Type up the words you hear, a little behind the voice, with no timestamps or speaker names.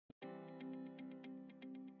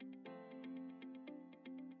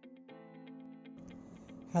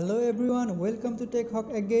Hello everyone, welcome to Tech Hawk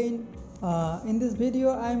again. In this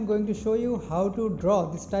video I am going to show you how to draw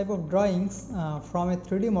this type of drawings from a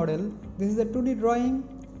 3D model. This is a 2D drawing.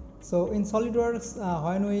 So in SolidWorks,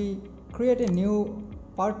 when we create a new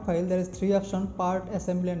part file, there is three options: part,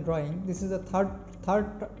 assembly and drawing. This is the third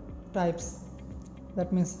types,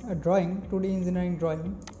 that means a drawing, 2D engineering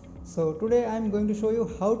drawing. So today I am going to show you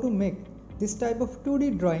how to make this type of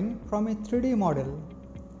 2D drawing from a 3D model.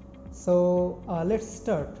 So let's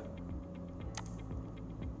start.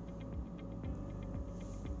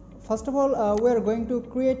 First of all, we are going to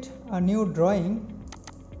create a new drawing.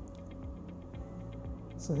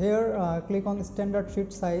 So here click on the standard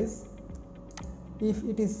sheet size. If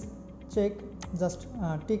it is checked, just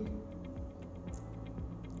tick,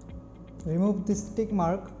 remove this tick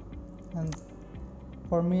mark, and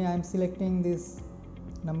for me I am selecting this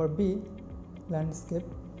number B, landscape.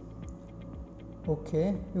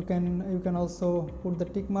 Okay, you can also put the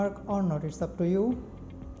tick mark or not, it's up to you.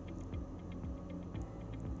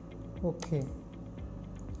 Okay,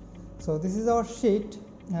 so this is our sheet.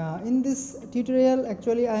 In this tutorial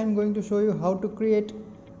actually I am going to show you how to create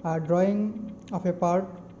a drawing of a part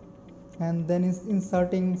and then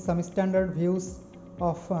inserting some standard views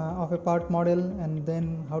of a part model, and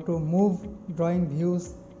then how to move drawing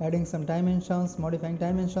views, adding some dimensions, modifying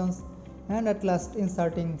dimensions, and at last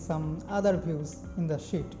inserting some other views in the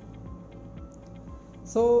sheet.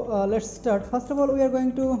 So let's start. First of all, we are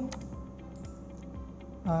going to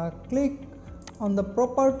click on the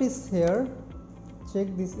properties here, check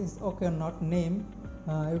this is okay or not. Name,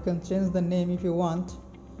 you can change the name if you want.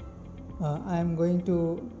 I am going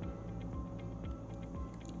to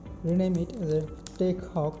rename it as a Tech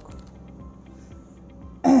Hawk.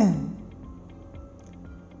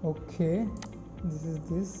 Okay, this is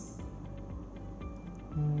this.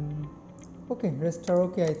 Okay, rest are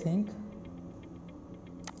okay, I think.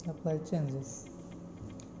 Apply changes.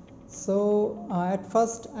 So at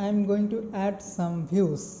first I am going to add some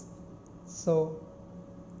views. So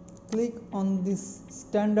click on this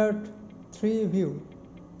standard 3 view.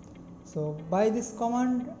 So by this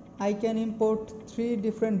command I can import 3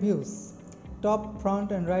 different views: top,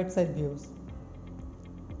 front and right side views.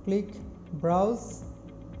 Click browse,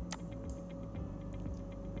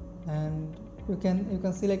 and you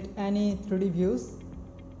can select any 3D views.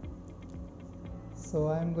 So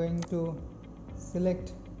I am going to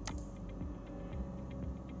select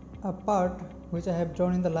a part which I have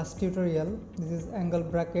drawn in the last tutorial. This is angle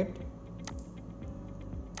bracket.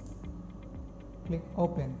 Click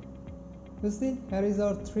open. You see, here is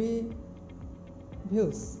our 3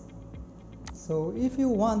 views. So if you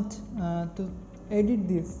want to edit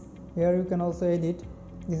this, here you can also edit.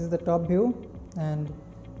 This is the top view, and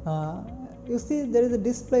you see there is a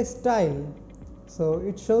display style, so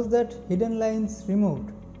it shows that hidden lines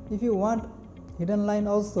removed. If you want hidden line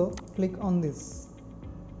also, click on this,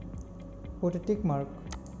 put a tick mark.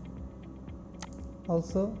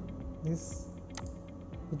 Also this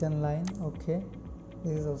hidden line, okay,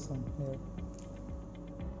 this is also here.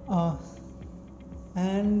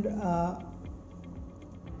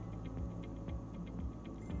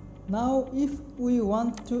 Now if we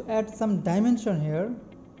want to add some dimension here,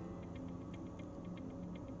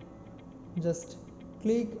 just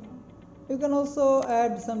click. You can also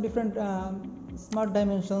add some different smart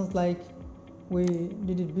dimensions like we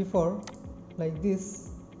did it before, like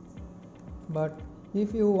this. But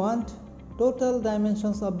if you want total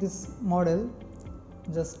dimensions of this model,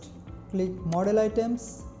 just click model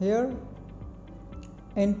items here,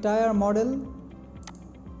 entire model.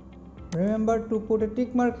 Remember to put a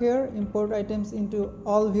tick mark here, import items into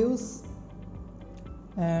all views,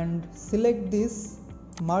 and select this,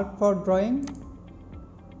 mark for drawing.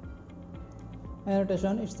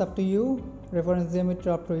 Annotation, it's up to you. Reference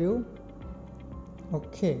geometry, up to you.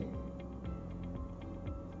 Okay,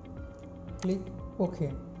 click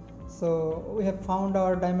OK. So we have found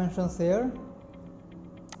our dimensions here.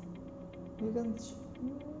 You can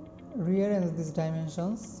rearrange these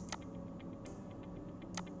dimensions.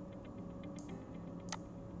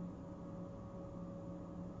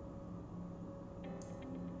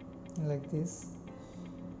 Like this.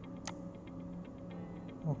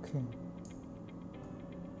 Okay.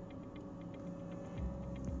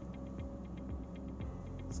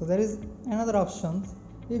 So there is another option.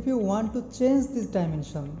 If you want to change this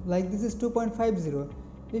dimension, like this is 2.50,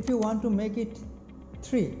 if you want to make it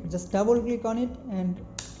 3, just double click on it and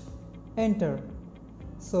enter.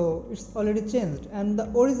 So it's already changed, and the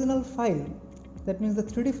original file, that means the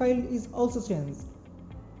 3D file, is also changed.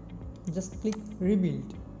 Just click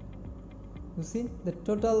rebuild. You see the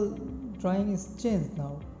total drawing is changed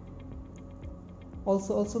now.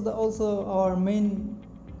 also our main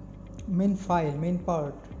file, main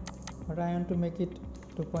part, but I want to make it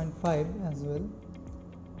 2.5 as well.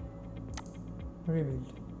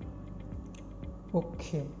 Rebuild.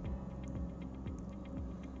 Okay,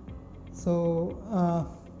 so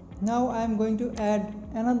now I am going to add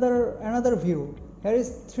another view. Here is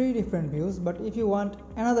 3 different views, but if you want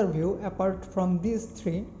another view apart from these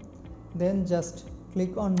 3, then just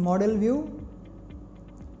click on model view.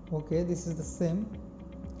 Okay, this is the same,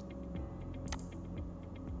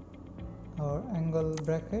 our angle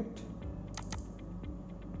bracket.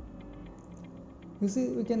 You see,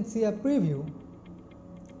 we can see a preview.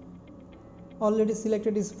 Already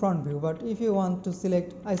selected is front view, but if you want to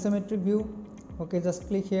select isometric view, okay, just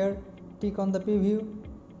click here, tick on the preview.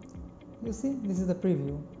 You see, this is the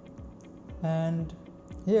preview, and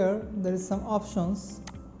here there is some options,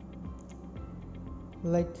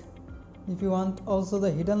 like if you want also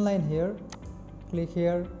the hidden line here, click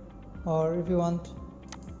here, or if you want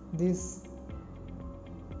this,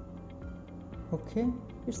 okay,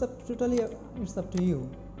 it's up to you.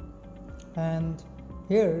 And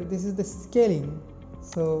here this is the scaling,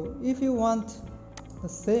 so if you want the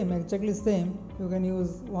same, exactly same, you can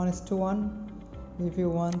use 1:1. If you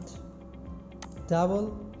want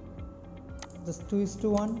double, just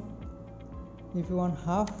 2:1. If you want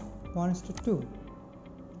half, 1:2.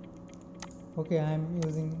 Okay, I am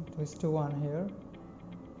using 2:1 here.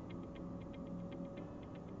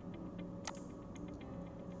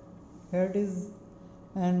 Here it is.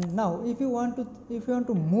 And now if you want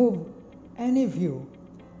to move any view,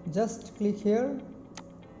 just click here,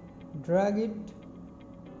 drag it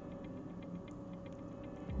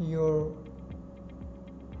your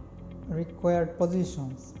required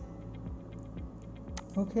positions.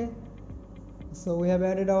 Okay, so we have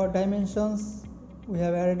added our dimensions, we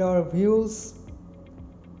have added our views,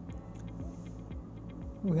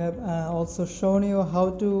 we have also shown you how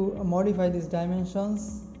to modify these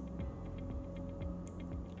dimensions.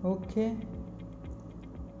 Okay,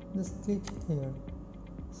 just click here.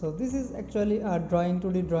 So this is actually a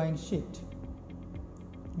 2D drawing sheet.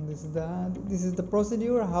 This is the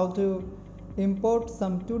procedure how to import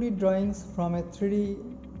some 2D drawings from a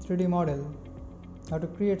 3D model, how to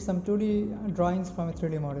create some 2D drawings from a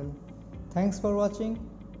 3D model. Thanks for watching.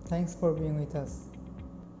 Thanks for being with us.